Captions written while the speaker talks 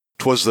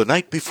'Twas the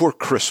night before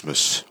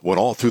Christmas, when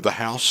all through the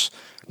house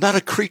not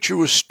a creature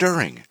was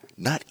stirring,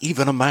 not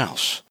even a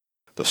mouse.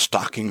 The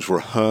stockings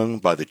were hung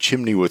by the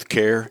chimney with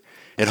care,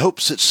 in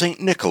hopes that St.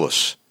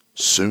 Nicholas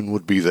soon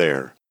would be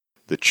there.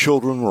 The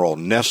children were all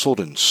nestled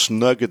and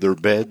snug in their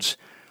beds,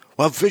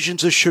 while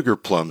visions of sugar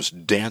plums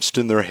danced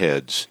in their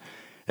heads.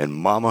 And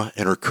Mama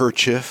in her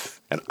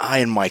kerchief, and I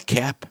in my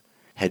cap,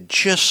 had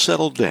just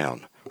settled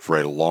down for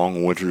a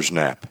long winter's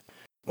nap.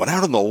 When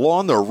out on the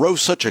lawn there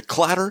rose such a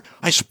clatter,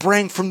 I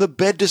sprang from the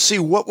bed to see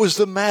what was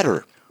the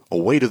matter.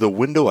 Away to the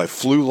window I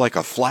flew like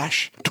a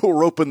flash,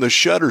 tore open the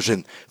shutters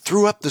and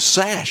threw up the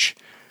sash.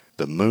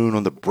 The moon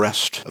on the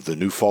breast of the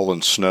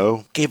new-fallen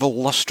snow gave a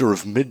luster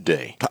of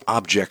midday to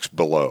objects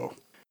below.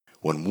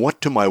 When what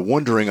to my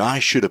wondering eye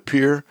should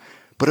appear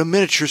but a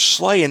miniature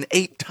sleigh and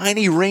 8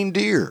 tiny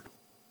reindeer,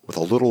 with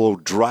a little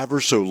old driver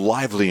so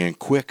lively and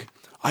quick,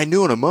 I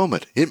knew in a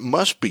moment it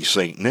must be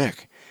St.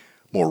 Nick.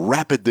 More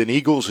rapid than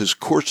eagles his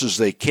coursers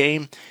they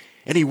came,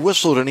 and he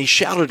whistled and he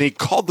shouted and he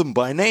called them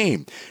by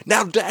name.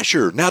 Now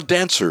Dasher, now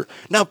Dancer,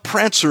 now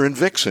Prancer and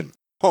Vixen,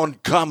 on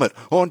Comet,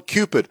 on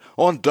Cupid,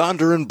 on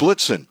Donder and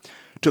Blitzen,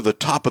 to the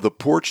top of the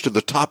porch, to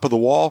the top of the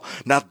wall,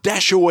 now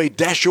dash away,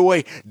 dash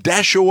away,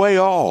 dash away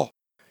all.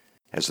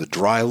 As the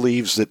dry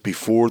leaves that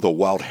before the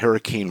wild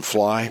hurricane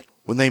fly,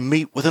 when they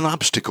meet with an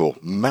obstacle,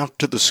 mount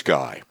to the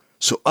sky.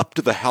 So up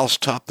to the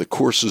housetop the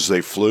coursers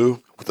they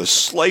flew, with a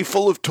sleigh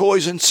full of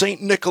toys and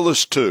St.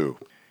 Nicholas too.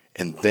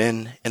 And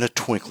then, in a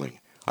twinkling,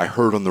 I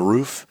heard on the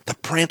roof the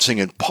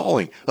prancing and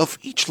pawing of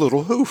each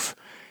little hoof.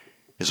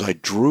 As I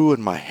drew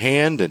in my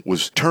hand and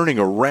was turning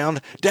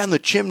around, down the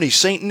chimney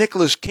St.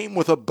 Nicholas came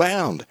with a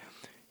bound.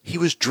 He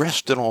was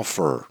dressed in all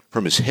fur,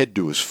 from his head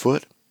to his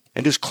foot,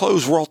 and his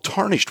clothes were all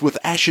tarnished with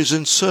ashes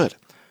and soot.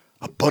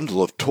 A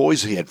bundle of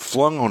toys he had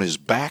flung on his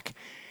back,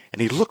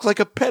 and he looked like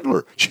a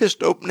peddler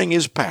just opening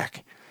his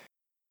pack.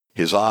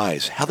 His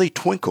eyes, how they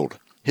twinkled,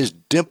 his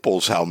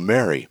dimples, how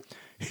merry.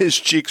 His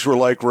cheeks were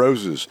like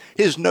roses,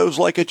 his nose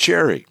like a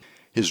cherry.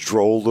 His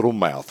droll little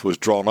mouth was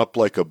drawn up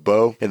like a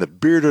bow, and the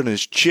beard on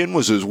his chin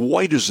was as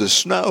white as the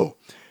snow.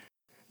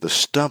 The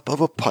stump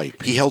of a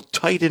pipe he held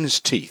tight in his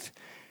teeth,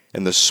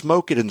 and the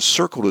smoke had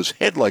encircled his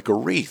head like a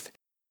wreath.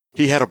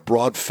 He had a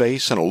broad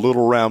face and a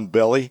little round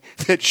belly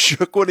that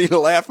shook when he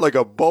laughed like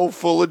a bowl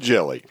full of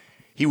jelly.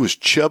 He was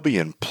chubby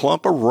and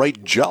plump, a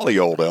right jolly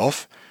old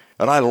elf,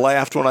 and I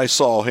laughed when I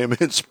saw him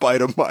in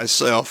spite of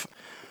myself.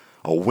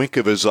 A wink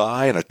of his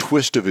eye and a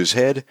twist of his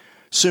head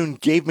soon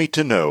gave me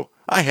to know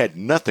I had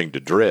nothing to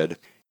dread.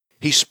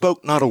 He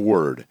spoke not a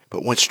word,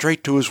 but went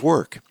straight to his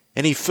work,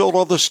 and he filled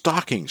all the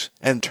stockings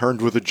and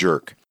turned with a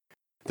jerk.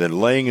 Then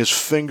laying his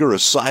finger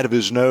aside of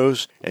his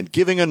nose, and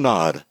giving a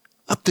nod,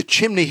 up the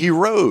chimney he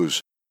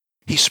rose.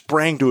 He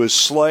sprang to his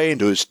sleigh and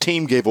to his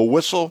team gave a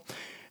whistle,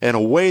 and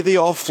away they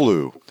all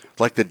flew,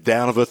 like the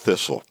down of a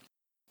thistle.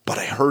 But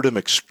I heard him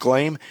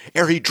exclaim,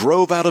 ere he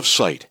drove out of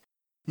sight,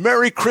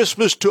 "Merry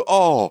Christmas to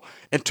all,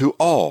 and to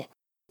all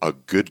a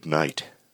good night."